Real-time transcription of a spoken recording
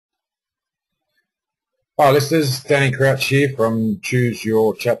Hi listeners, Danny Crouch here from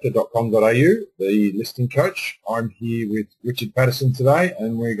chooseyourchapter.com.au, the listening coach. I'm here with Richard Paterson today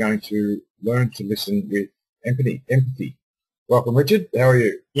and we're going to learn to listen with empathy. Welcome Richard, how are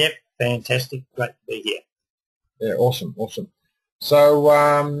you? Yep, fantastic, great to be here. Yeah, awesome.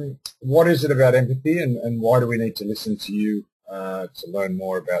 So what is it about empathy and why do we need to listen to you to learn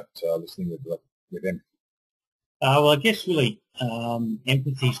more about listening with empathy? Well, I guess really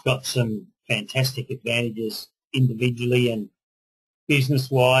empathy's got some fantastic advantages individually and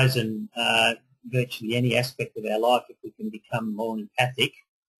business-wise and virtually any aspect of our life. If we can become more empathic,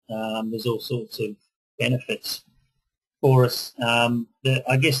 there's all sorts of benefits for us.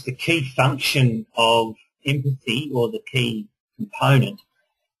 I guess the key function of empathy, or the key component,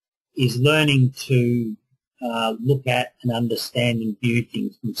 is learning to look at and understand and view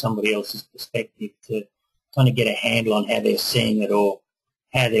things from somebody else's perspective, to kind of get a handle on how they're seeing it or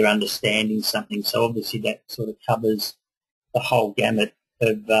how they're understanding something. So obviously that sort of covers the whole gamut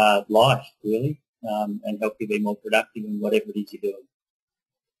of life, really, and help you be more productive in whatever it is you're doing.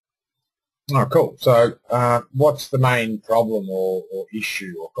 Oh, cool. So what's the main problem or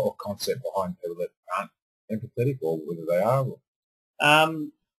issue or concept behind people that aren't empathetic, or whether they are?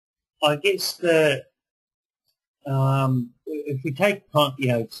 I guess if we take,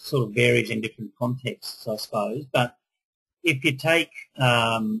 it sort of varies in different contexts, I suppose, but if you take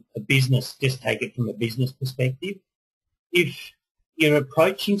a business, just take it from a business perspective. If you're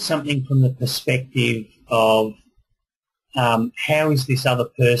approaching something from the perspective of how is this other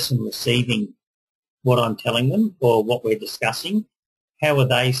person receiving what I'm telling them or what we're discussing, how are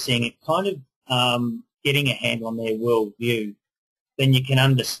they seeing it, kind of getting a handle on their worldview, then you can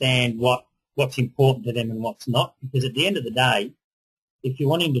understand what's important to them and what's not. Because at the end of the day, if you're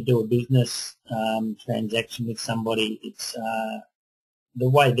wanting to do a business transaction with somebody, it's the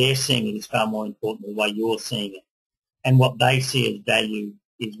way they're seeing it is far more important than the way you're seeing it. And what they see as value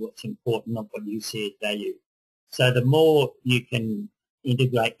is what's important, not what you see as value. So the more you can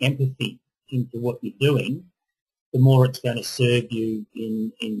integrate empathy into what you're doing, the more it's going to serve you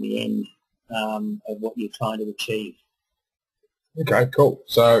in the end of what you're trying to achieve. Okay, cool.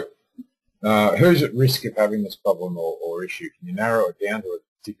 So who's at risk of having this problem or issue? Can you narrow it down to a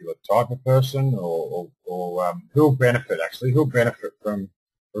particular type of person, or who'll benefit, actually? Who'll benefit from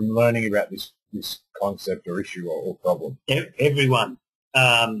learning about this concept or issue or problem? Everyone.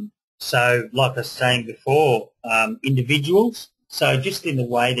 So like I was saying before, individuals. So just in the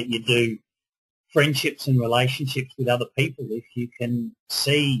way that you do friendships and relationships with other people, if you can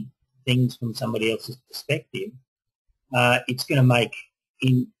see things from somebody else's perspective, it's going to make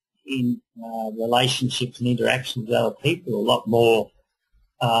in relationships and interactions with other people a lot more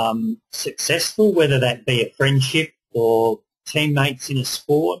successful, whether that be a friendship or teammates in a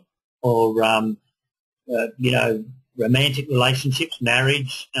sport or romantic relationships,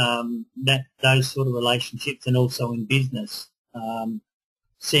 marriage, those sort of relationships, and also in business,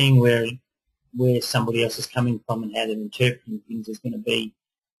 seeing where somebody else is coming from and how they're interpreting things is going to be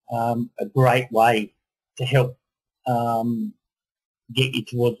a great way to help get you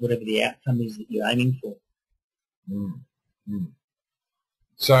towards whatever the outcome is that you're aiming for.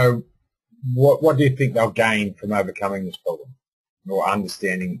 So what do you think they'll gain from overcoming this problem or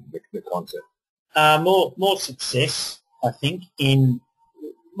understanding the concept? More success, I think,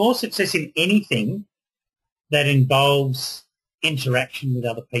 more success in anything that involves interaction with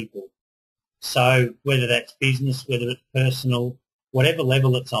other people. So whether that's business, whether it's personal, whatever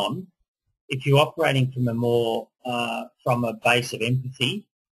level it's on, if you're operating from from a base of empathy,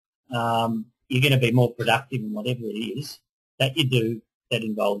 you're going to be more productive in whatever it is that you do that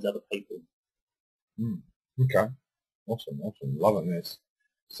involves other people. Okay, awesome, loving this.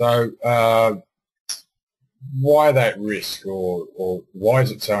 So why that risk, or why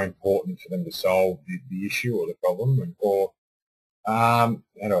is it so important for them to solve the issue or the problem, or how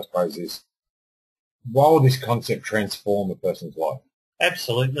do I suppose this? Why will this concept transform a person's life?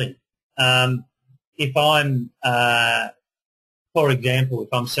 Absolutely. If I'm, for example, if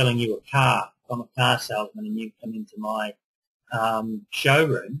I'm selling you a car, if I'm a car salesman and you come into my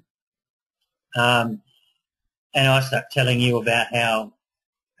showroom, and I start telling you about how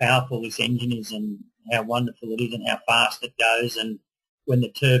powerful this engine is and how wonderful it is and how fast it goes and when the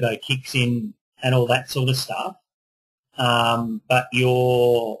turbo kicks in and all that sort of stuff, but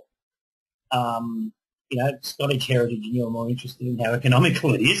you're Scottish heritage and you're more interested in how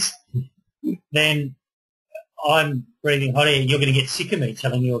economical it is, then I'm breathing hot air. You're going to get sick of me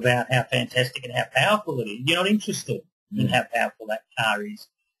telling you about how fantastic and how powerful it is. You're not interested in how powerful that car is.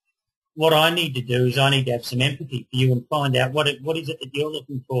 What I need to do is I need to have some empathy for you and find out what is it that you're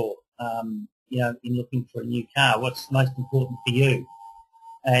looking for in looking for a new car? What's most important for you?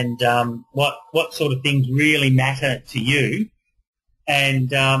 And what sort of things really matter to you?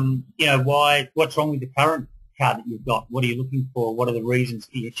 And what's wrong with the current car that you've got? What are you looking for? What are the reasons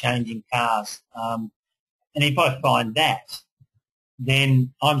for you changing cars? And if I find that,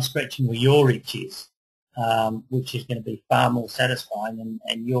 then I'm scratching where your itch is, which is going to be far more satisfying,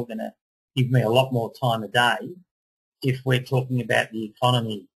 and you're going to give me a lot more time a day if we're talking about the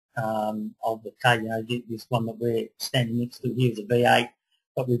economy of the car. This one that we're standing next to here is a V8,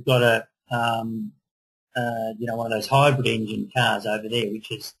 but we've got a one of those hybrid engine cars over there,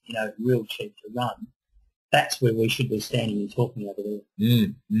 which is real cheap to run. That's where we should be standing and talking over there.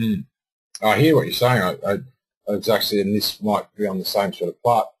 I hear what you're saying. I was actually, and this might be on the same sort of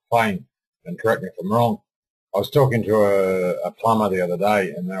plane, and correct me if I'm wrong, I was talking to a plumber the other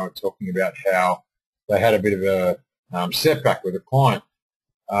day, and they were talking about how they had a bit of a setback with a client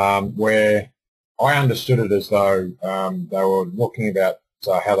where I understood it as though they were looking about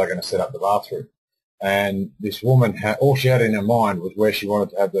how they're going to set up the bathroom. And this woman, all she had in her mind was where she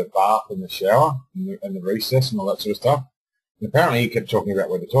wanted to have the bath and the shower and the recess and all that sort of stuff. And apparently he kept talking about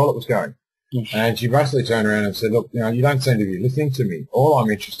where the toilet was going. And she basically turned around and said, look, you don't seem to be listening to me. All I'm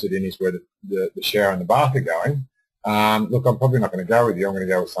interested in is where the shower and the bath are going. Look, I'm probably not going to go with you. I'm going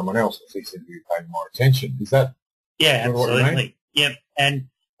to go with someone else because he seemed to be paying more attention. Is that absolutely. What you mean? Yep. And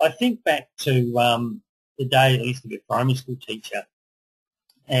I think back to the day I used to be a primary school teacher,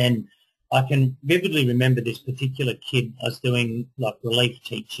 and I can vividly remember this particular kid. I was doing like relief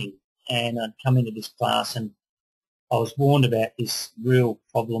teaching, and I'd come into this class, and I was warned about this real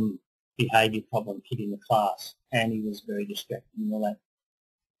behaviour problem kid in the class, and he was very distracted and all that.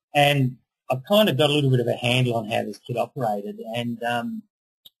 And I kind of got a little bit of a handle on how this kid operated, and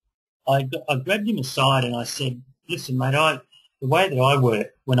I grabbed him aside and I said, listen, mate, the way that I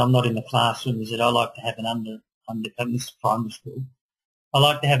work when I'm not in the classroom is that I like to have an undercover, this is primary school, I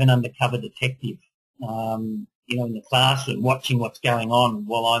like to have an undercover detective, in the classroom, watching what's going on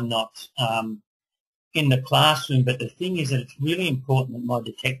while I'm not in the classroom. But the thing is that it's really important that my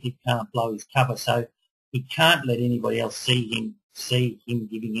detective can't blow his cover, so he can't let anybody else see him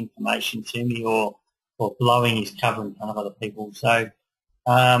giving information to me or blowing his cover in front of other people. So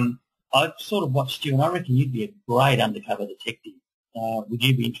I've sort of watched you, and I reckon you'd be a great undercover detective. Would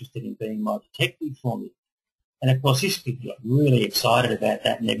you be interested in being my detective for me? And of course, this kid got really excited about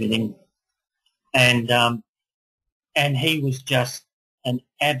that and everything, and he was just an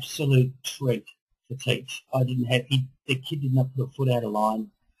absolute treat to teach. The kid did not put a foot out of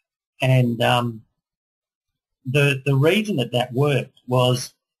line, and the reason that worked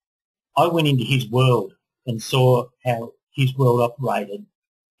was I went into his world and saw how his world operated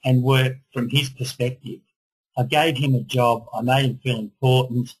and worked from his perspective. I gave him a job. I made him feel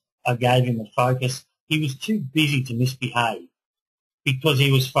important. I gave him a focus. He was too busy to misbehave because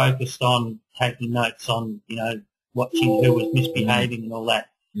he was focused on taking notes on, watching who was misbehaving and all that.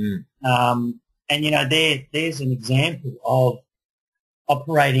 And, there's an example of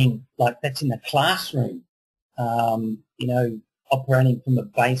operating like that's in the classroom, operating from a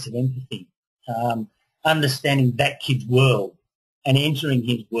base of empathy, understanding that kid's world and entering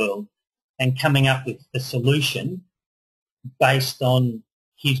his world and coming up with a solution based on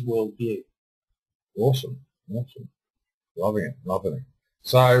his worldview. Awesome. Loving it.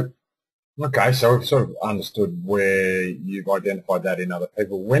 So, okay, so we've sort of understood where you've identified that in other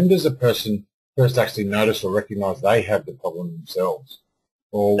people. When does a person first actually notice or recognise they have the problem themselves?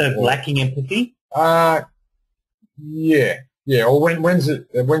 Or lacking empathy? Yeah. Or when's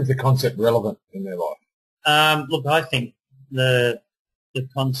the concept relevant in their life? Look, I think the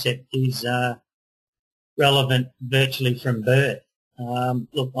concept is relevant virtually from birth.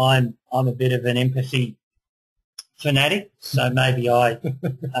 Look, I'm a bit of an empathy fanatic, so maybe I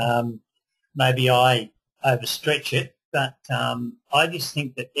overstretch it, but I just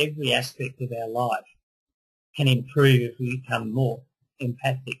think that every aspect of our life can improve if we become more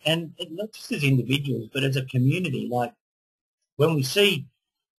empathic, and not just as individuals, but as a community. Like when we see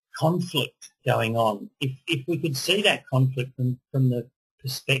conflict going on, if we could see that conflict from the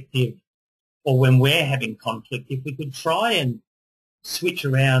perspective, or when we're having conflict, if we could try and switch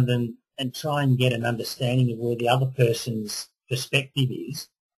around and try and get an understanding of where the other person's perspective is,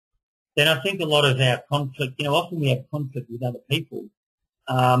 then I think a lot of our conflict, often we have conflict with other people,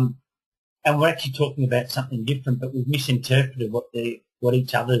 and we're actually talking about something different, but we've misinterpreted what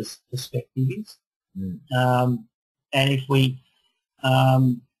each other's perspective is. And if we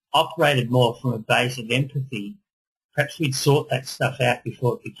operated more from a base of empathy, perhaps we'd sort that stuff out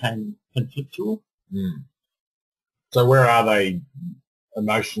before it became conflictual. So where are they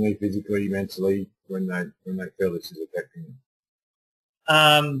emotionally, physically, mentally when they feel this is affecting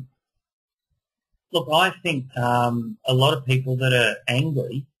them? Look, I think a lot of people that are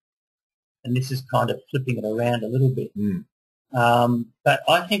angry, and this is kind of flipping it around a little bit, but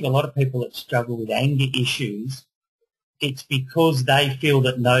I think a lot of people that struggle with anger issues, it's because they feel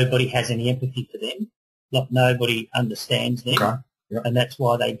that nobody has any empathy for them, like nobody understands them, Okay. Yep. and that's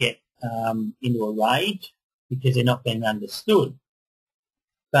why they get into a rage, because they're not being understood.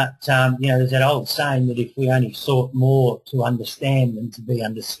 But, there's that old saying that if we only sought more to understand than to be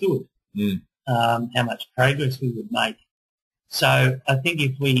understood, how much progress we would make. So I think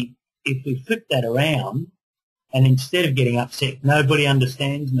if we flip that around, and instead of getting upset, nobody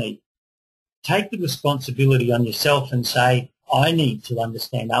understands me, take the responsibility on yourself and say, I need to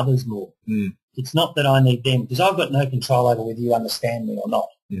understand others more. It's not that I need them, because I've got no control over whether you understand me or not,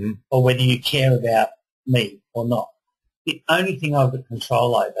 or whether you care about me or not. The only thing I've got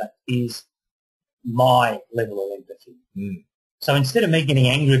control over is my level of empathy. So instead of me getting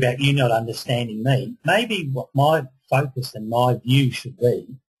angry about you not understanding me, maybe what my focus and my view should be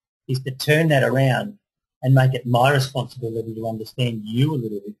is to turn that around and make it my responsibility to understand you a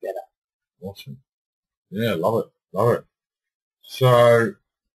little bit better. Awesome. Yeah, love it. Love it. So,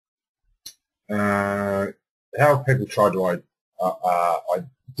 how have people tried to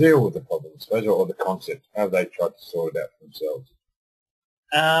deal with the problem, I suppose, or the concept? How have they tried to sort it out for themselves?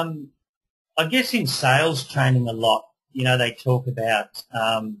 I guess in sales training a lot, they talk about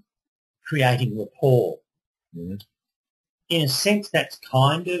creating rapport. In a sense, that's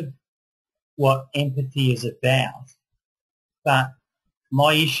kind of what empathy is about. But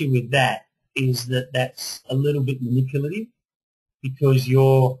my issue with that is that that's a little bit manipulative, because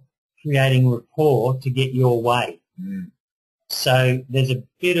you're creating rapport to get your way. So there's a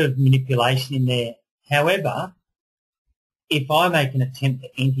bit of manipulation in there. However, if I make an attempt to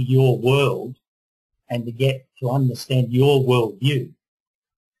enter your world and to get to understand your worldview,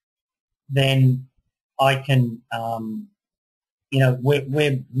 then I can,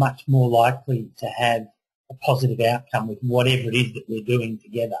 we're much more likely to have a positive outcome with whatever it is that we're doing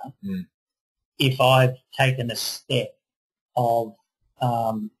together if I've taken a step of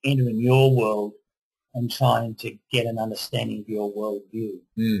entering your world and trying to get an understanding of your worldview.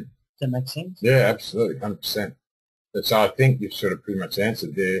 Does that make sense? Yeah, absolutely, 100%. So I think you've sort of pretty much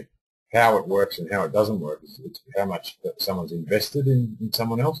answered there how it works and how it doesn't work. It's how much that someone's invested in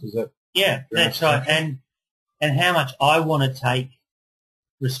someone else. Is that? Yeah, that's right. And how much I want to take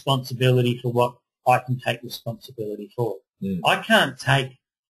responsibility for what I can take responsibility for. I can't take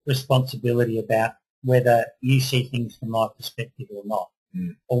responsibility about whether you see things from my perspective or not,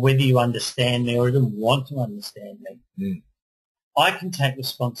 or whether you understand me or even want to understand me. I can take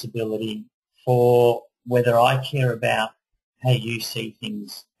responsibility for whether I care about how you see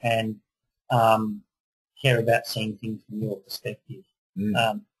things and care about seeing things from your perspective.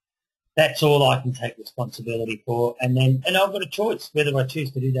 That's all I can take responsibility for, and I've got a choice whether I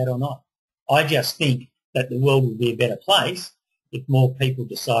choose to do that or not. I just think that the world would be a better place if more people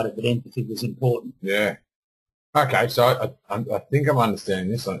decided that empathy was important. Yeah. Okay, so I think I'm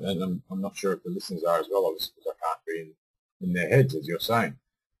understanding this, and I'm not sure if the listeners are as well, obviously, because I can't be in their heads, as you're saying.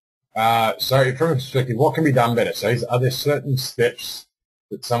 So from a perspective, what can be done better? So are there certain steps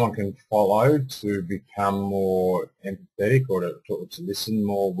that someone can follow to become more empathetic, or to listen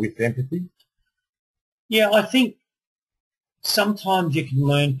more with empathy? Yeah, I think sometimes you can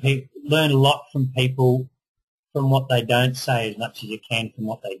learn a lot from people from what they don't say as much as you can from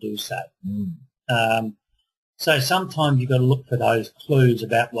what they do say. So sometimes you've got to look for those clues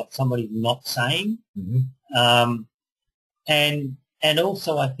about what somebody's not saying. And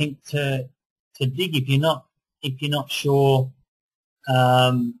also I think to dig, if you're not sure,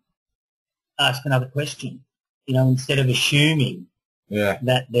 ask another question. Instead of assuming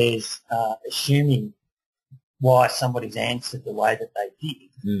that there's assuming why somebody's answered the way that they did.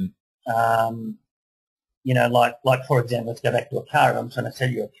 Like for example, let's go back to a car. If I'm trying to sell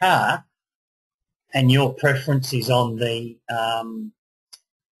you a car, and your preference is on the,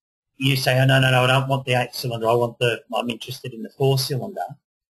 you say, oh, no, I don't want the 8-cylinder. I'm interested in the 4-cylinder.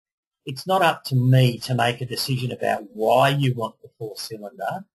 It's not up to me to make a decision about why you want the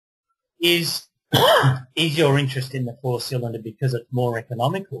 4-cylinder. Is your interest in the 4-cylinder because it's more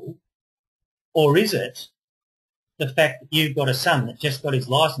economical, or is it the fact that you've got a son that just got his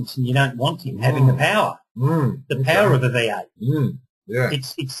license and you don't want him having the power, the power of a V8? Yeah.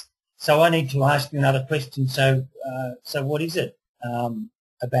 So I need to ask you another question. So what is it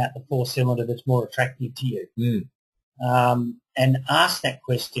about the 4-cylinder that's more attractive to you? And ask that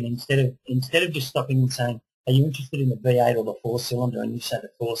question instead of just stopping and saying, are you interested in the V8 or the 4-cylinder? And you say the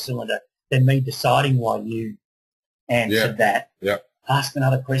 4-cylinder, then me deciding why you answered that. Yeah. Ask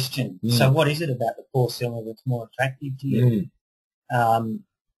another question. So what is it about the 4-cylinder that's more attractive to you?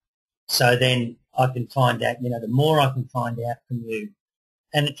 So then I can find out, the more I can find out from you,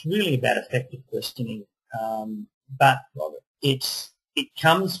 and it's really about effective questioning. But it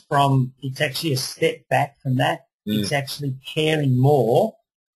comes from, it's actually a step back from that. It's actually caring more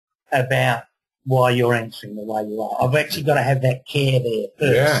about why you're answering the way you are. I've actually got to have that care there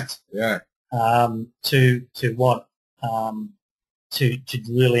first. To what to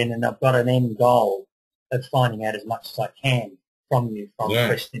drill in, and I've got an end goal of finding out as much as I can from you from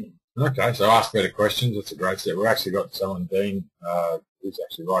questioning. Okay, so ask better questions. That's a great step. We've actually got someone, Dean, who's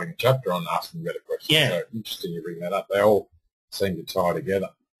actually writing a chapter on asking better questions. Yeah. So interesting you bring that up. They all seem to tie together.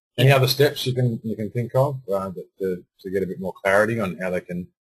 Any other steps you can think of to get a bit more clarity on how they can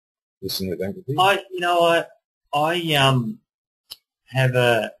listen with empathy? I have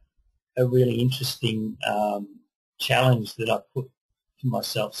a really interesting challenge that I put to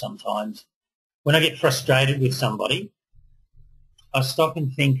myself sometimes. When I get frustrated with somebody, I stop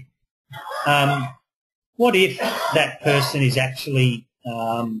and think, what if that person is actually,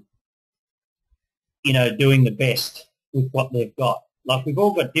 doing the best with what they've got? Like, we've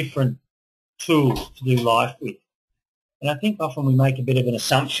all got different tools to do life with. And I think often we make a bit of an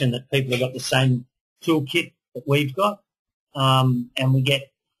assumption that people have got the same toolkit that we've got, and we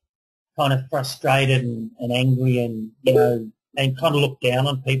get kind of frustrated and angry and, and kind of look down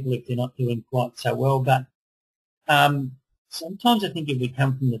on people if they're not doing quite so well. But sometimes I think if we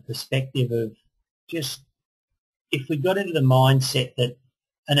come from the perspective of just, if we got into the mindset that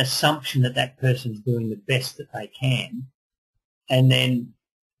an assumption that that person's doing the best that they can, and then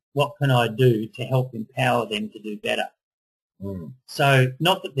what can I do to help empower them to do better? So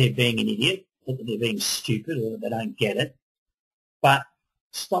not that they're being an idiot, not that they're being stupid or that they don't get it, but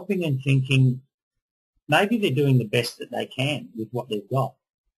stopping and thinking maybe they're doing the best that they can with what they've got.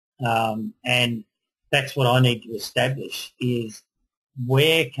 And that's what I need to establish is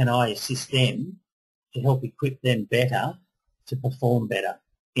where can I assist them to help equip them better to perform better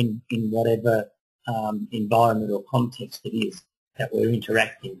in whatever environment or context it is that we're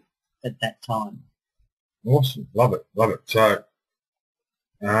interacting at that time. Awesome. Love it. So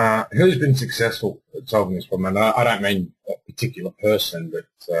who's been successful at solving this problem? And I don't mean a particular person, but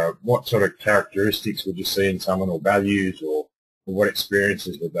what sort of characteristics would you see in someone, or values, or what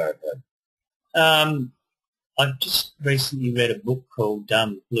experiences would they have had? I've just recently read a book called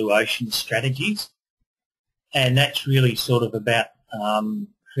Blue Ocean Strategies, and that's really sort of about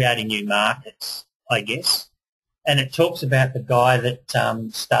creating new markets, I guess. And it talks about the guy that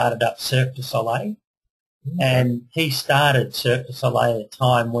started up Cirque du Soleil. And he started Cirque du Soleil at a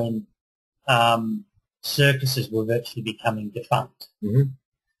time when circuses were virtually becoming defunct.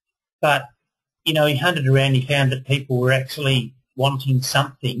 But, he hunted around, he found that people were actually wanting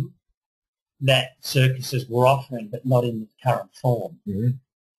something that circuses were offering, but not in the current form.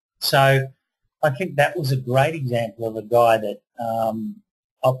 So I think that was a great example of a guy that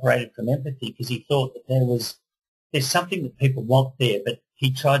operated from empathy, because he thought that there's something that people want there, but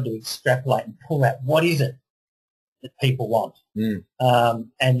he tried to extrapolate and pull out what is it that people want. And,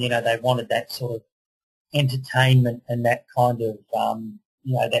 they wanted that sort of entertainment and that kind of,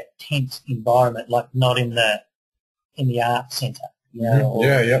 that tense environment, like not in the art centre,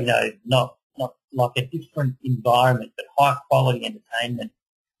 not like a different environment, but high quality entertainment.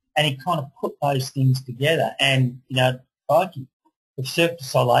 And he kind of put those things together. And, crikey, if Cirque du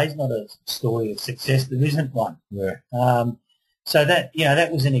Soleil is not a story of success, there isn't one. So that,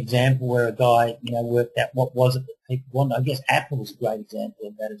 that was an example where a guy, worked out what was it that people wanted. I guess Apple is a great example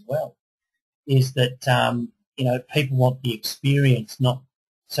of that as well, is that, people want the experience, not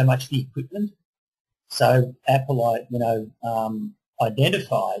so much the equipment. So Apple,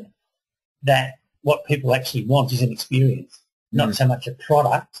 identified that what people actually want is an experience, not so much a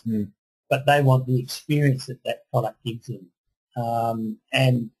product, but they want the experience that that product gives them.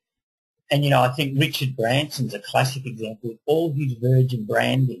 And I think Richard Branson's a classic example. With all his Virgin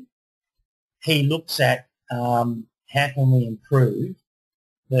branding, he looks at how can we improve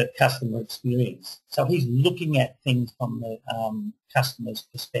the customer experience. So he's looking at things from the customer's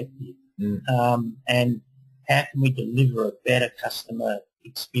perspective, and how can we deliver a better customer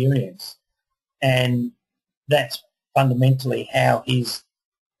experience. And that's fundamentally how his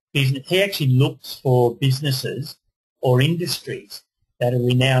business, he actually looks for businesses or industries that are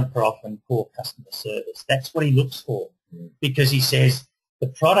renowned for offering poor customer service. That's what he looks for, because he says the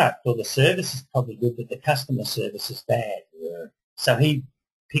product or the service is probably good, but the customer service is bad. So he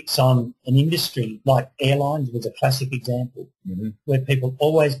picks on an industry like airlines was a classic example, where people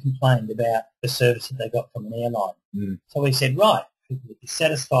always complained about the service that they got from an airline. So we said, right, people would be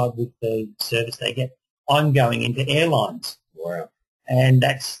satisfied with the service they get. I'm going into airlines. Wow. And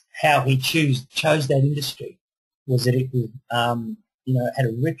that's how he chose that industry, was that it was, had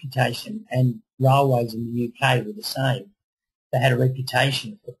a reputation, and railways in the UK were the same. They had a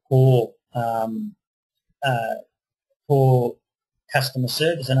reputation for poor customer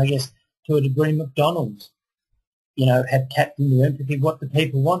service, and I guess to a degree McDonald's, have tapped into empathy. What do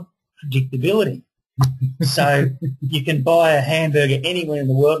people want? Predictability. So you can buy a hamburger anywhere in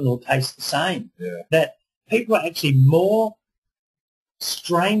the world and it'll taste the same. Yeah. That people are actually more,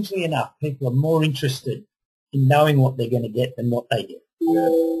 strangely enough, people are more interested in knowing what they're going to get than what they get. Yeah.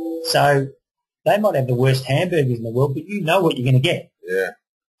 So they might have the worst hamburgers in the world, but you know what you're going to get. Yeah.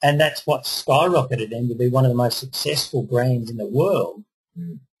 And that's what skyrocketed them to be one of the most successful brands in the world.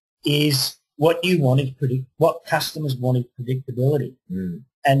 Is what you want is what customers want is predictability.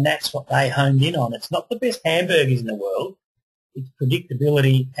 And that's what they honed in on. It's not the best hamburgers in the world. It's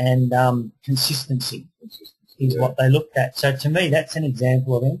predictability and consistency is what they looked at. So to me, that's an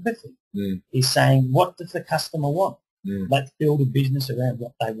example of empathy, is saying, what does the customer want? Let's build a business around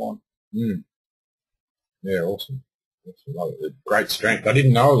what they want. Yeah, awesome. Love it. Great strength. I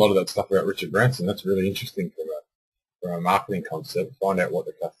didn't know a lot of that stuff about Richard Branson. That's really interesting from a marketing concept. Find out what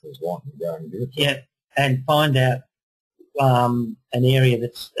the customers want and go and do it. Yeah, and find out an area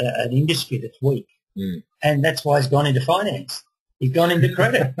that's an industry that's weak. And that's why he's gone into finance. He's gone into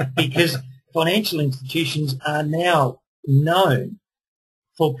credit because financial institutions are now known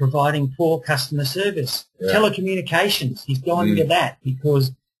for providing poor customer service. Yeah. Telecommunications, he's gone into that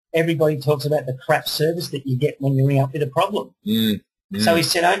because everybody talks about the crap service that you get when you ring up with a problem. So he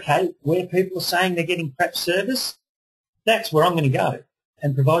said, okay, where people are saying they're getting crap service, that's where I'm going to go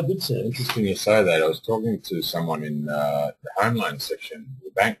and provide good service. Interesting you say that. I was talking to someone in the home loan section of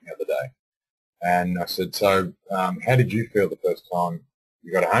the bank the other day, and I said, so how did you feel the first time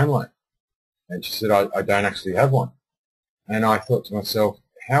you got a home loan? And she said, I don't actually have one. And I thought to myself,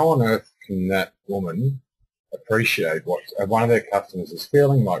 how on earth can that woman appreciate what one of their customers is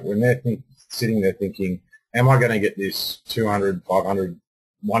feeling like when they're sitting there thinking, am I going to get this $200, $500,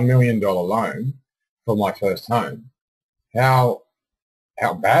 $1 million loan for my first home? How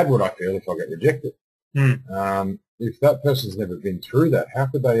bad would I feel if I get rejected? If that person's never been through that, how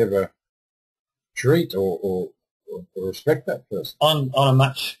could they ever treat or respect that person? On a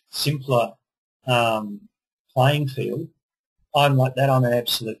much simpler playing field, I'm like that. I'm an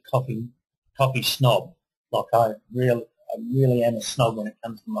absolute coffee snob. Like I really am a snob when it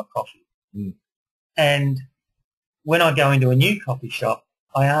comes to my coffee. And when I go into a new coffee shop,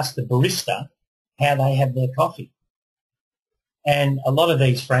 I ask the barista how they have their coffee. And a lot of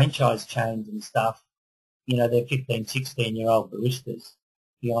these franchise chains and stuff, they're 15, 16-year-old baristas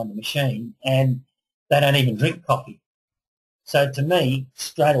behind the machine, and they don't even drink coffee. So to me,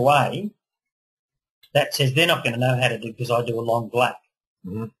 straight away, that says they're not going to know how to do, because I do a long black.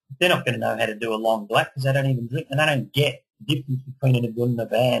 They're not going to know how to do a long black because they don't even drink, and they don't get the difference between a good and a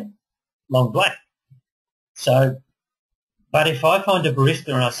bad long black. So, but if I find a barista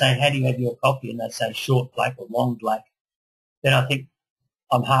and I say, how do you have your coffee? And they say short black or long black, then I think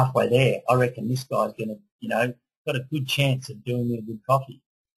I'm halfway there. I reckon this guy's going to, got a good chance of doing me a good coffee.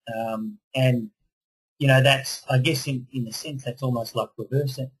 And, that's, I guess in a sense, that's almost like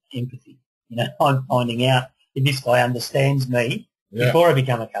reverse empathy. I'm finding out if this guy understands me before I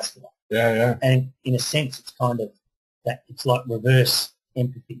become a customer. Yeah. And in a sense, it's kind of that, it's like reverse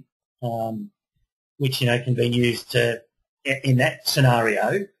empathy, which, can be used to, in that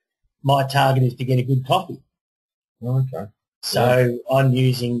scenario, my target is to get a good coffee. Okay. So I'm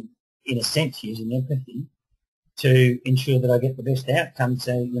using empathy to ensure that I get the best outcome.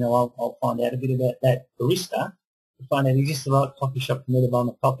 So, I'll find out a bit about that barista to find out is this the right coffee shop for me to buy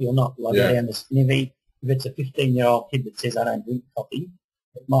my coffee or not. Will I go down the sniffy? If it's a 15-year-old kid that says I don't drink coffee,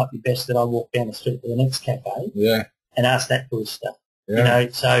 it might be best that I walk down the street to the next cafe and ask that barista.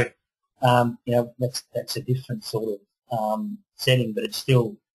 So that's a different sort of setting, but it's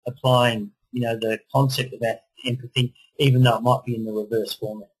still applying, the concept of empathy, even though it might be in the reverse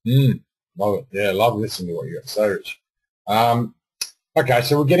format. Love it. Yeah, love listening to what you got to say, Rich. Okay,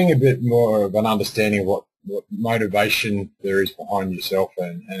 so we're getting a bit more of an understanding of what motivation there is behind yourself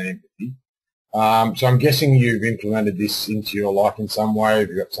and empathy. So I'm guessing you've implemented this into your life in some way. Have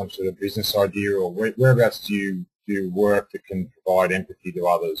you got some sort of business idea, or whereabouts do you work that can provide empathy to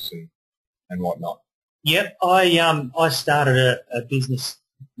others and whatnot? Yep, I started a business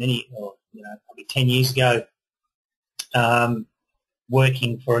probably 10 years ago,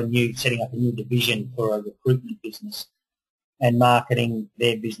 setting up a new division for a recruitment business and marketing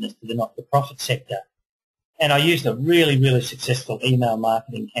their business to the not-for-profit sector. And I used a really, really successful email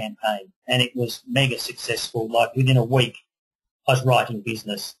marketing campaign, and it was mega successful. Like within a week, I was writing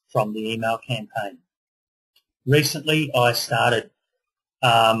business from the email campaign. Recently, I started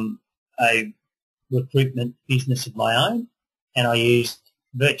a recruitment business of my own, and I used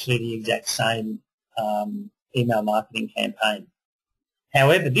virtually the exact same email marketing campaign.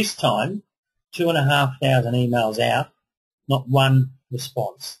 However, this time, 2,500 emails out, not one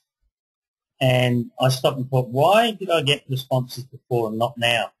response. And I stopped and thought, why did I get responses before and not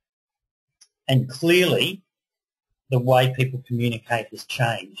now? And clearly, the way people communicate has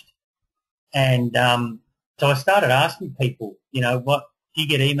changed. And so I started asking people, what do you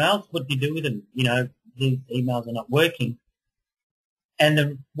get emails? What do you do with them? These emails are not working.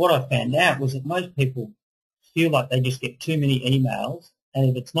 And what I found out was that most people feel like they just get too many emails, and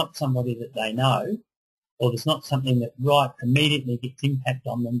if it's not somebody that they know, or there's not something that immediately gets impact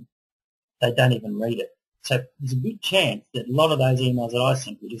on them, they don't even read it. So there's a good chance that a lot of those emails that I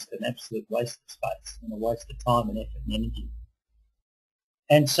sent were just an absolute waste of space and a waste of time and effort and energy.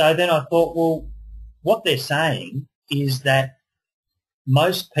 And so then I thought, well, what they're saying is that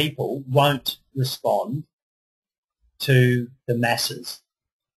most people won't respond to the masses.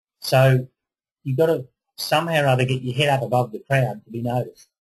 So you've got to somehow or other get your head up above the crowd to be noticed.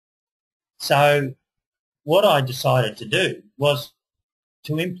 So what I decided to do was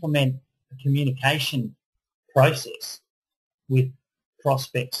to implement a communication process with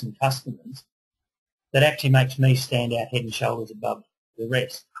prospects and customers that actually makes me stand out head and shoulders above the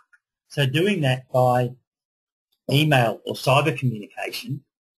rest. So doing that by email or cyber communication,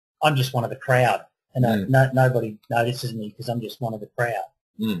 I'm just one of the crowd, and nobody notices me because I'm just one of the crowd.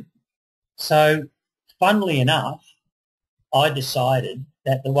 Mm. So funnily enough, I decided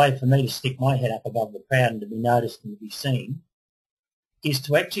that the way for me to stick my head up above the crowd and to be noticed and to be seen is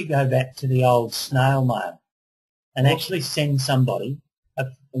to actually go back to the old snail mail and actually send somebody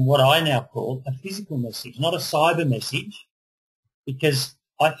what I now call a physical message, not a cyber message, because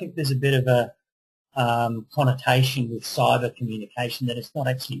I think there's a bit of a connotation with cyber communication that it's not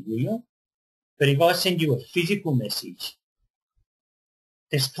actually real. But if I send you a physical message,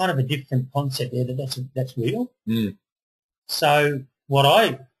 there's kind of a different concept there that's real. Mm. So what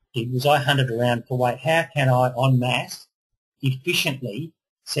I did was I hunted around for how can I en masse efficiently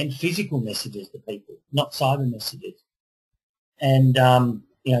send physical messages to people, not cyber messages. And,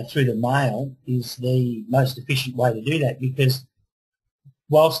 through the mail is the most efficient way to do that, because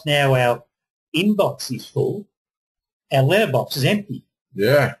whilst now our inbox is full, our letterbox is empty.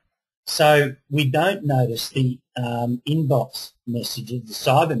 Yeah. So we don't notice the inbox messages, the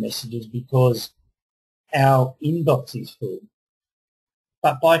cyber messages, because our inbox is full.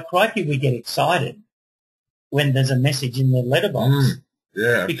 But by crikey, we get excited when there's a message in the letterbox.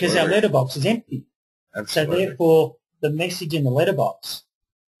 Yeah, because our letterbox is empty. Absolutely. So therefore, the message in the letterbox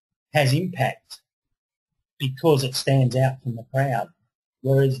has impact because it stands out from the crowd,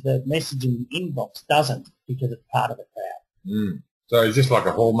 whereas the message in the inbox doesn't because it's part of the crowd. Mm. So is this like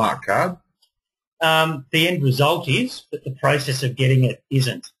a Hallmark card? The end result is, but the process of getting it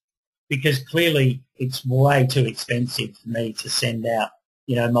isn't, because clearly it's way too expensive for me to send out,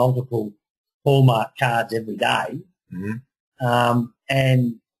 multiple Hallmark cards every day. Mm-hmm.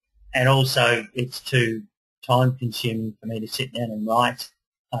 And also it's too time consuming for me to sit down and write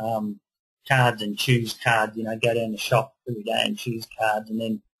cards and choose cards, go down the shop every day and choose cards, and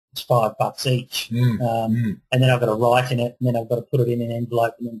then it's $5 each. And then I've got to write in it, and then I've got to put it in an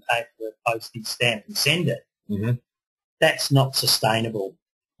envelope and then pay for a postage stamp and send it. Mm-hmm. That's not sustainable,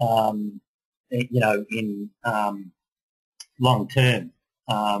 in long term.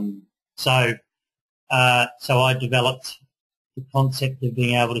 So I developed the concept of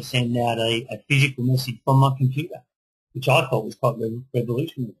being able to send out a physical message from my computer, which I thought was quite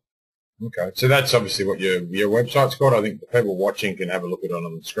revolutionary. Okay, so that's obviously what your website's called. I think the people watching can have a look at it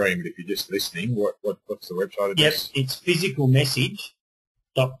on the screen, but if you're just listening, what's the website address? Yep, it's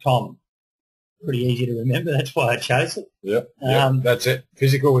physicalmessage.com. Pretty easy to remember, that's why I chose it. Yep, that's it.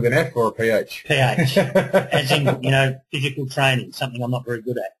 Physical with an F or a PH? PH, as in, physical training, something I'm not very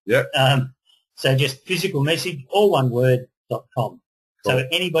good at. Yep. So just physicalmessage, all one word, .com. Cool. So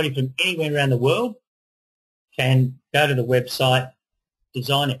anybody from anywhere around the world can go to the website,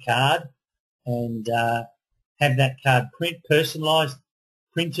 design a card, and have that card printed,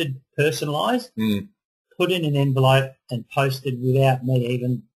 personalised, put in an envelope and posted without me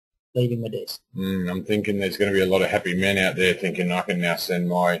even leaving the desk. I'm thinking there's going to be a lot of happy men out there thinking I can now send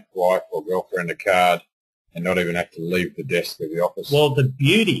my wife or girlfriend a card and not even have to leave the desk of the office. Well, the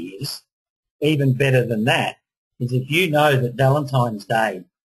beauty is, even better than that, is if you know that Valentine's Day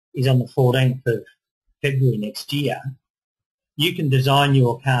is on the 14th of February next year, you can design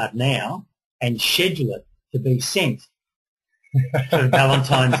your card now and schedule it to be sent for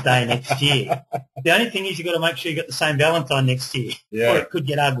Valentine's Day next year. The only thing is you've got to make sure you've got the same Valentine next year, or it could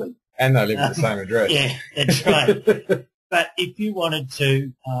get ugly. And they live at the same address. Yeah, that's right. But if you wanted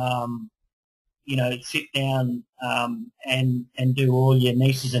to, sit down and do all your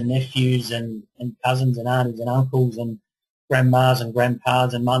nieces and nephews and cousins and aunties and uncles and grandmas and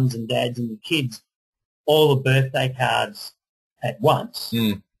grandpas and mums and dads and your kids, all the birthday cards at once,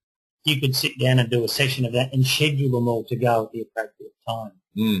 you could sit down and do a session of that and schedule them all to go at the appropriate time.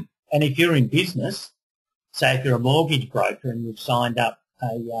 And if you're in business, say if you're a mortgage broker and you've signed up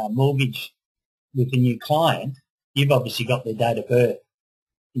a mortgage with a new client, you've obviously got their date of birth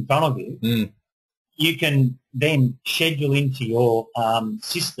in front of you. You can then schedule into your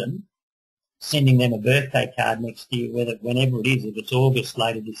system sending them a birthday card next year, whenever it is, if it's August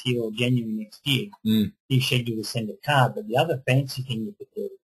later this year or January next year, you schedule to send a card. But the other fancy thing you could do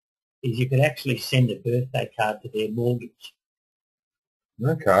is you could actually send a birthday card to their mortgage.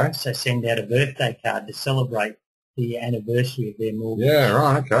 Okay. So send out a birthday card to celebrate the anniversary of their mortgage. Yeah,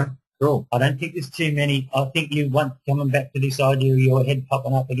 right, okay. Cool. I don't think there's too many. I think you want, coming back to this idea of your head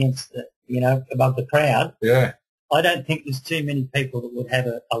popping up against the, above the crowd. Yeah. I don't think there's too many people that would have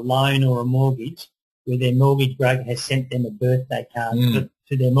a loan or a mortgage where their mortgage broker has sent them a birthday card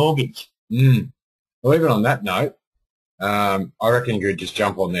to their mortgage. Well, even on that note, I reckon you could just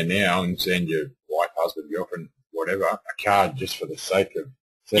jump on there now and send your wife, husband, girlfriend, whatever, a card just for the sake of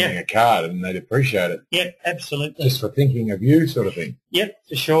sending a card, and they'd appreciate it. Yep, absolutely. Just for thinking of you, sort of thing. Yep,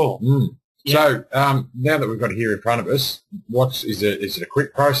 for sure. Yep. So now that we've got it here in front of us, is it a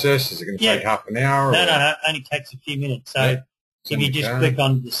quick process? Is it going to take half an hour? No, it only takes a few minutes. So if you just click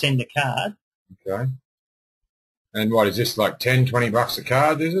on the send a card. Okay. And what, is this like 10, 20 bucks a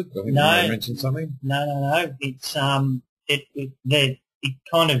card, is it? I think you may have mentioned something. No. It's it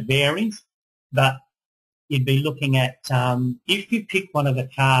kind of varies, but you'd be looking at if you pick one of the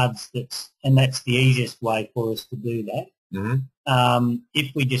cards that's the easiest way for us to do that.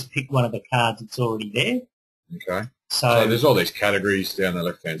 If we just pick one of the cards that's already there. Okay. So there's all these categories down the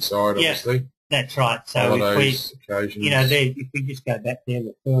left-hand side, obviously. That's right. So holidays, occasions. If we just go back there,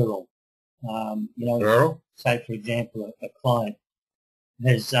 referral. Referral? Say, for example, a client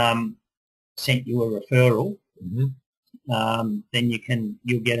has sent you a referral. Then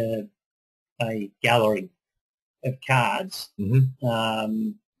you'll get a gallery of cards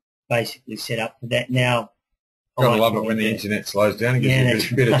basically set up for that. Now, gotta love it when the internet slows down and gives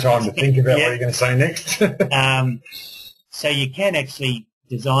you a bit of time to think about what you're going to say next. So you can actually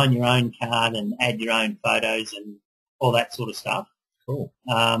design your own card and add your own photos and all that sort of stuff. Cool.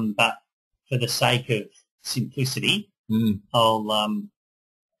 But for the sake of simplicity, I'll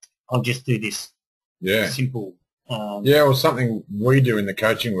just do this simple. Well, something we do in the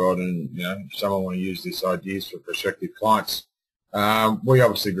coaching world, and if someone want to use these ideas for prospective clients, we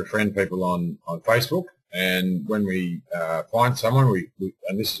obviously befriend people on Facebook, and when we find someone, we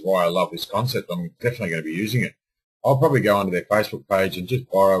and this is why I love this concept. I'm definitely going to be using it. I'll probably go onto their Facebook page and just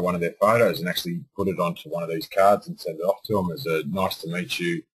borrow one of their photos and actually put it onto one of these cards and send it off to them as a nice to meet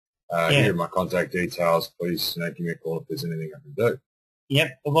you. Here are my contact details. Please, give me a call if there's anything I can do.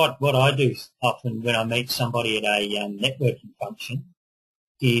 Yep. What I do often when I meet somebody at a networking function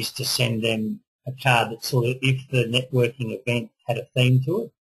is to send them a card that sort of, if the networking event had a theme to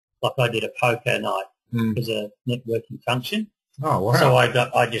it, like I did a poker night as a networking function. Oh, wow. So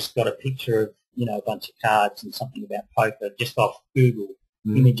I just got a picture of, a bunch of cards and something about poker just off Google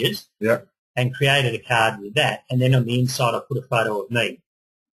Images and created a card with that. And then on the inside I put a photo of me.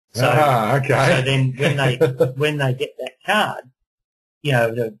 So, so then when they get that card,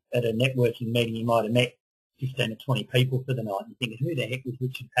 at a networking meeting, you might have met 15 or 20 people for the night, and you're thinking, who the heck was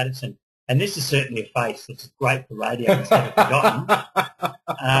Richard Paterson? And this is certainly a face that's great for radio instead of forgotten.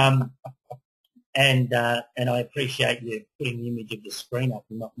 And I appreciate you putting the image of the screen up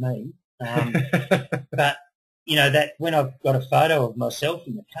and not me. But, that when I've got a photo of myself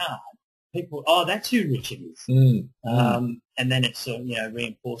in the card, people, that's who Richard is. And then it's,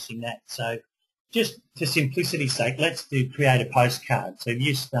 reinforcing that. So just for simplicity's sake, let's create a postcard. So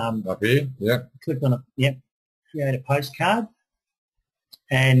you just up here, click on it, create a postcard.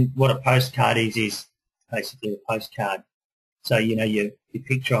 And what a postcard is basically a postcard. So, your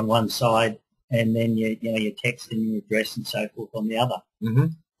picture on one side and then your text and your address and so forth on the other.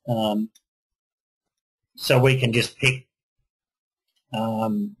 So we can just pick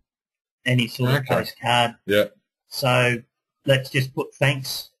any sort of postcard. Yeah. So let's just put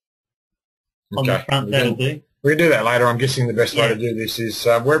thanks on the Okay. front. That'll do. We can do that later. I'm guessing the best way to do this is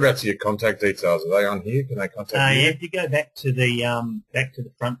whereabouts are your contact details? Are they on here? Can they contact you? Yeah, if you go back to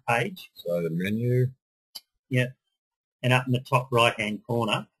the front page. So the menu. Yeah. And up in the top right-hand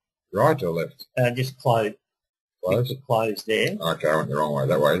corner. Right or left? Just close. Close. Click the close there. Okay, I went the wrong way.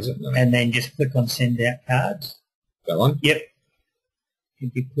 That way, is it? No. And then just click on send out cards. That one? Yep.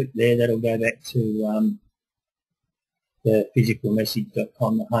 If you click there, that'll go back to the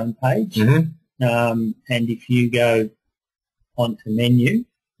physicalmessage.com, the home page. Mm-hmm. And if you go onto menu,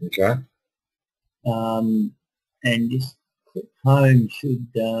 okay, and just click home, should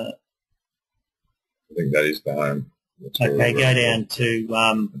I think that is the home. okay, go down to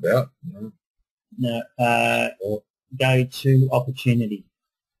about go to opportunity.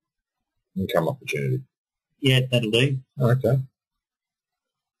 Income opportunity. Yeah, that'll do. Okay.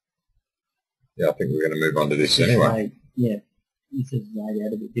 Yeah, I think we're going to move on to this anyway. This is laid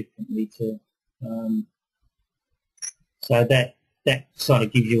out a bit differently too. So that sort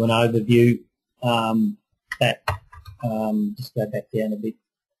of gives you an overview. Just go back down a bit.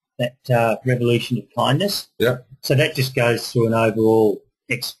 That revolution of kindness. Yeah. So that just goes through an overall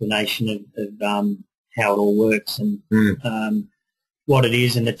explanation of how it all works and what it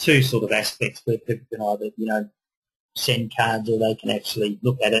is, and the two sort of aspects where people can either send cards or they can actually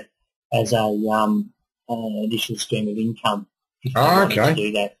look at it as an additional stream of income. If they wanted to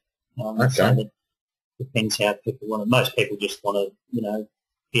do that. So that depends how people want it. Most people just want to,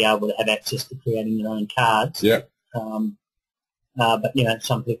 be able to have access to creating their own cards. Yeah. But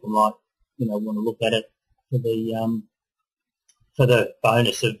some people might, want to look at it for the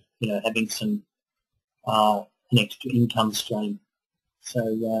bonus of, having some an extra income stream.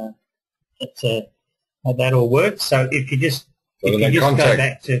 So that's how that all works. So if you just go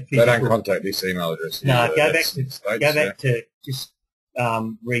back to physical, they don't contact this email address. No, go back to just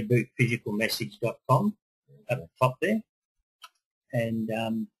reboot physicalmessage.com at the top there,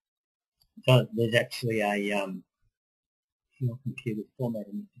 and so there's actually a your computer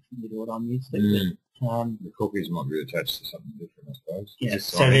formatting differently to what I'm used to. But, the cookies might be attached to something different, I suppose. Yeah,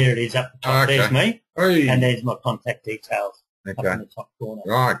 so there it is up the top. There's me, and there's my contact details up in the top corner.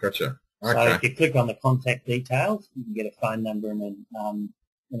 Right, gotcha. Okay. So if you click on the contact details, you can get a phone number and an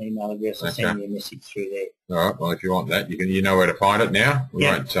email address and send you a message through there. All right. Well, if you want that, you know where to find it now. We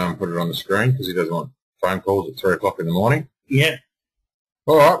won't put it on the screen because he doesn't want phone calls at 3 o'clock in the morning. Yeah.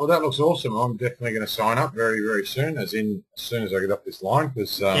 All right. Well, that looks awesome. I'm definitely going to sign up very, very soon, as soon as I get off this line,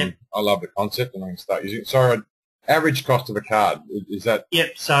 because I love the concept and I'm going to start using it. So, average cost of a card, is that?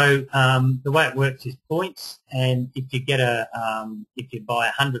 Yep. So the way it works is points, and if you get if you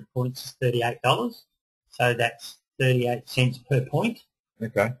buy 100 points, it's $38. So that's 38 cents per point.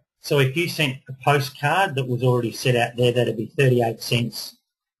 Okay. So if you sent a postcard that was already set out there, that'd be 38 cents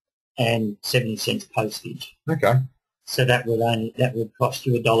and 70 cents postage. Okay. So that would cost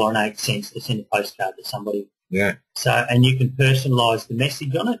you $1.08 to send a postcard to somebody. Yeah. So, and you can personalise the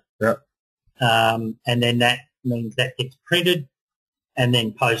message on it. Yep. And then that means that gets printed and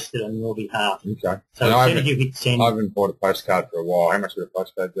then posted on your behalf. Okay. So as soon as you hit send, I haven't bought a postcard for a while. How much would a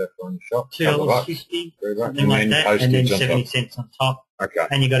postcard go for in the shop? $2.50, something like that, and then 70 cents on top. Okay.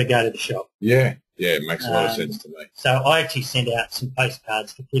 And you've got to go to the shop. Yeah. Yeah, it makes a lot of sense to me. So I actually sent out some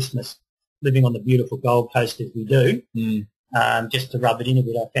postcards for Christmas, living on the beautiful Gold Coast as we do, just to rub it in a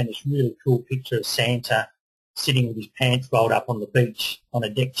bit. I found this really cool picture of Santa sitting with his pants rolled up on the beach on a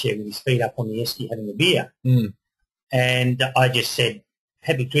deck chair with his feet up on the esky having a beer. And I just said,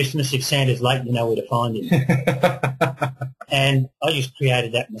 Happy Christmas. If Santa's late, you know where to find him. And I just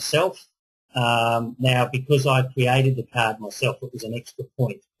created that myself. Now, because I created the card myself, it was an extra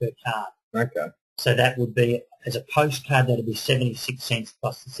point per card. Okay. So that would be, as a postcard, that would be 76 cents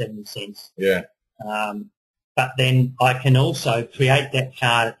plus the 70 cents. Yeah. But then I can also create that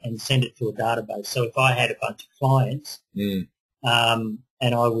card and send it to a database. So if I had a bunch of clients and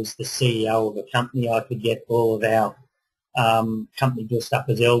I was the CEO of a company, I could get all of our company dressed up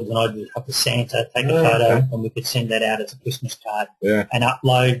as elves and I'd dress up as Santa, take a photo, and we could send that out as a Christmas card and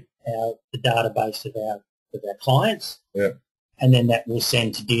upload the database of our clients. Yeah. And then that will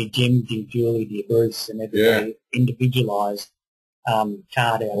send to Dear Jim, Dear Julie, Dear Bruce, and everybody individualised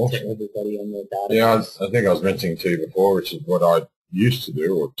card out to everybody on their database. Yeah, I think I was mentioning to you before, which is what I used to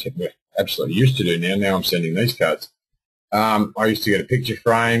do, or absolutely used to do now. Now I'm sending these cards. I used to get a picture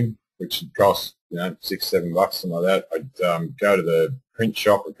frame, which would cost, $6, $7, something like that. I'd go to the print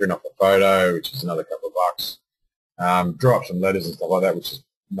shop and print off a photo, which is another couple of bucks. Draw up some letters and stuff like that, which is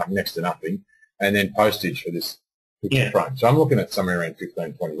next to nothing. And then postage for this picture frame. So I'm looking at somewhere around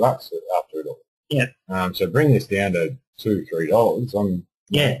 $15, $20 after it all. Yeah. So bring this down to $2, $3.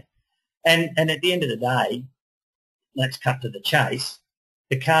 Yeah. And at the end of the day, let's cut to the chase.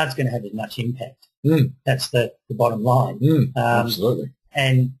 The card's going to have as much impact. That's the bottom line. Absolutely.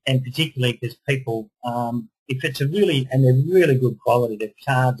 And particularly because people, if it's they're really good quality, the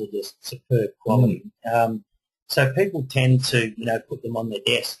cards are just superb quality. So people tend to, put them on their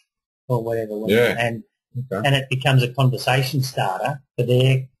desk or whatever. And it becomes a conversation starter for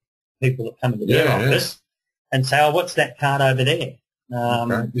their people that come into their office and say, oh, what's that card over there?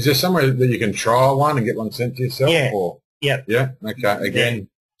 Is there somewhere that you can trial one and get one sent to yourself? Yeah. Yeah. Okay. Again,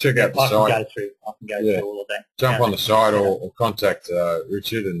 check out the site. I can go through all of that. Jump on the site or contact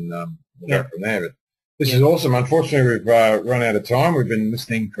Richard and we'll go from there. But this is awesome. Unfortunately, we've run out of time. We've been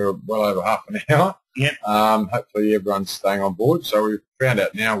listening for well over half an hour. Hopefully everyone's staying on board. So we've found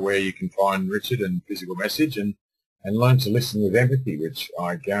out now where you can find Richard and Physical Message and learn to listen with empathy, which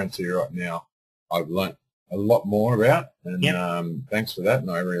I guarantee you right now I've learnt a lot more about. And thanks for that. And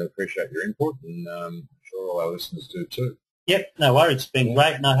I really appreciate your input. And I'm sure all our listeners do too. Yep, no worries. It's been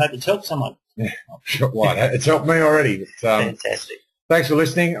great, and I hope it's helped someone. Yeah, I'm sure. Well, it's helped me already. But, fantastic. Thanks for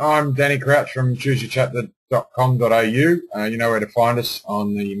listening. I'm Danny Crouch from chooseyourchapter.com.au. You know where to find us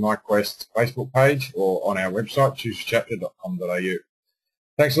on the MyQuest Facebook page or on our website, chooseyourchapter.com.au.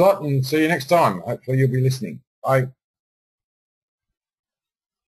 Thanks a lot, and see you next time. Hopefully you'll be listening. Bye.